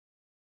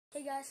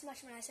Hey guys,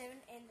 Smash97,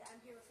 and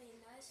I'm here with you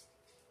guys.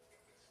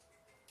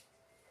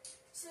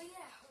 So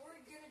yeah, we're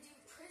gonna do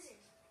prison.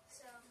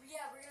 So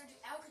yeah, we're gonna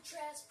do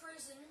Alcatraz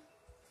Prison,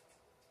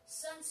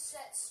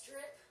 Sunset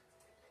Strip,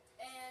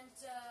 and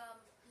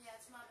yeah,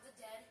 it's Mob of the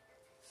Dead.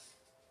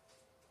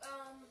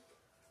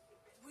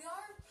 We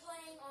are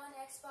playing on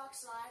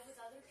Xbox Live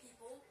with other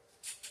people,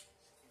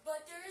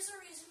 but there is a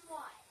reason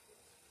why.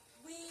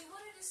 We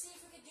wanted to see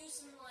if we could do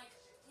some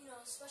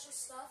special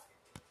stuff.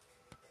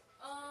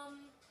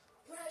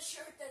 We're not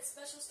sure what that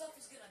special stuff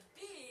is gonna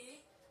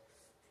be,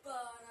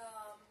 but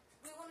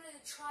we wanted to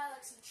try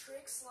some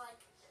tricks, for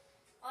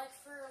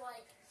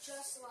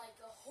just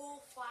a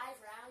whole 5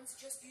 rounds,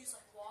 just use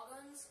wall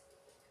guns,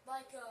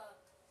 like the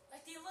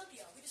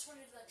Olympia. We just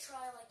wanted to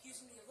try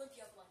using the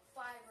Olympia for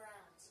 5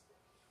 rounds.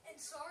 And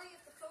sorry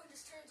if the phone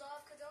just turns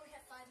off because I only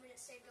have 5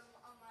 minutes saved on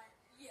my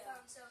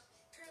phone, so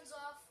turns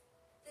off.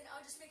 Then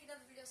I'll just make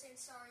another video saying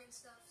sorry and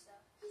stuff. So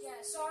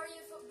yeah, sorry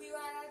if we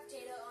ran out of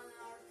data on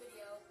our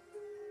video.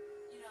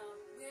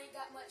 We ain't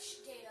got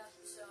much data,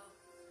 so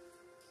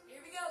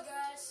here we go,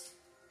 guys.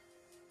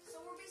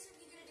 So we're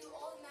basically gonna do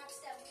all the maps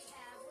that we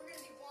have. We're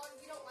gonna do one.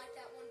 We don't like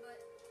that one,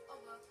 but oh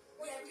well.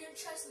 We're gonna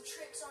try some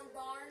tricks on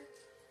Barn,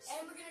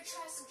 and we're gonna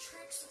try some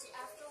tricks with the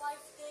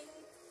afterlife thing.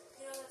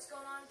 That's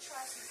going on.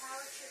 Try some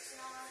power tricks and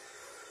all that.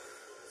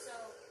 So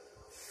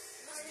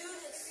let's do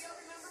this. If you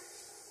don't remember,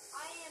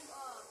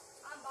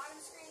 I'm bottom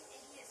screen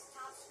and he is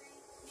top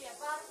screen. Yeah,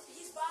 bottom.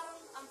 He's bottom.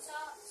 I'm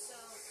top. So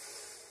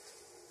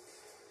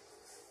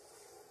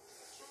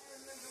trying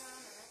to remember where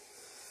I'm at.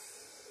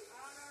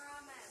 I don't know where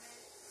I'm at, man.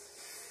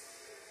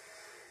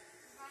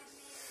 Remind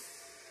me.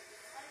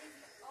 I don't even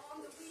know. Oh,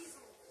 I'm the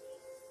Weasel.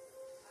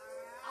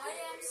 I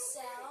am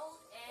Sal,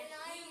 and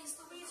I he's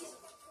the Weasel.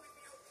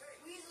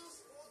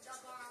 Weasel's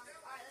double arm.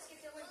 Alright, let's get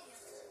the Olympia.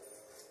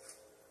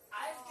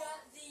 I've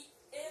got the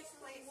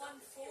M14.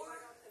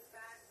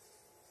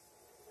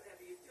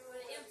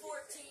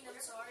 M14, I'm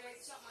sorry,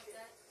 something like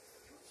that.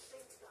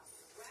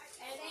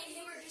 And in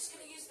here we're just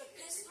going to use the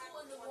pistol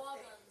and the wall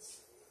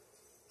guns.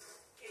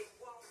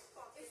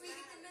 If we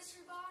get the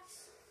mystery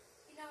box,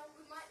 we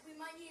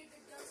might need a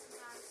good gun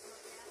sometimes,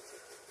 like that.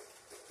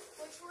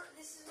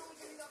 This is only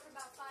going to go for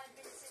about 5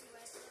 minutes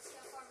anyway, so let's see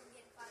how far we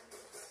can get in 5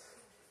 minutes.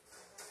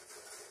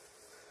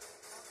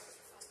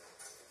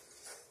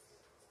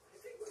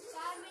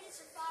 5 minutes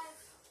or five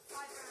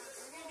rounds.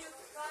 We're going to do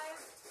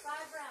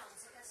five rounds,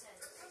 like I said.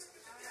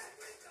 Alright.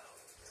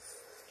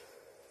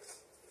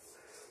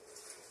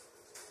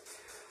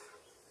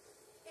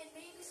 And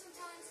maybe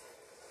sometimes,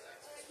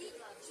 he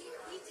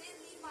did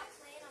leave my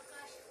clan on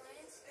Clash of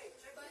Clans,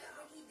 but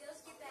when he does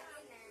get back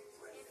in there,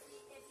 if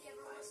he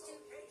ever wants to,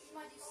 he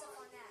might do stuff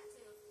on that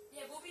too.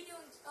 Yeah, we'll be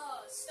doing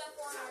stuff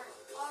on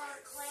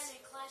our clan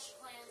and Clash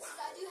of Clans.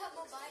 Since I do have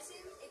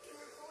Mobizen, it can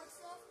record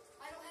stuff.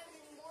 I don't have it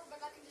anymore,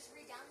 but I can just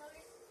re-download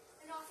it.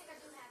 And no, I think I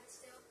do have it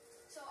still.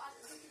 So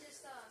we can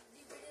just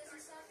do videos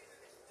and stuff.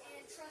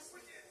 And trust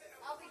me,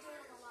 I'll be doing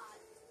them a lot.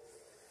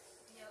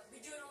 Yeah,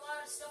 we're doing a lot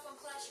of stuff on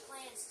Clash of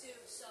Clans too,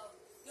 so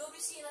you'll be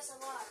seeing us a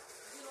lot.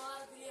 Doing a lot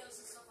of videos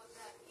and stuff like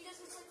that. He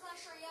doesn't play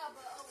Clash Royale,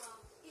 but oh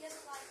well. He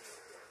doesn't like it.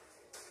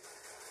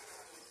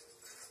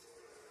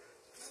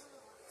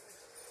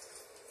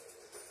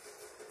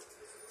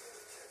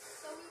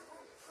 So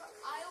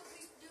I'll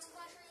be doing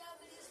Clash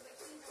Royale videos, but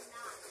he will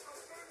not.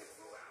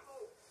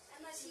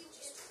 Unless he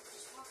decides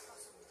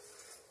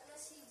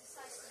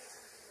to do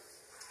something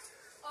else.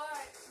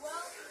 Alright,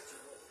 well,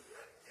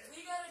 we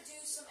gotta do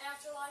some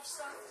afterlife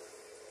stuff.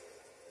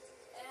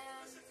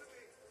 And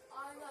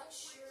I'm not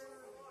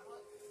sure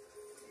what.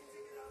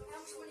 How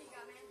much money you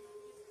got, man?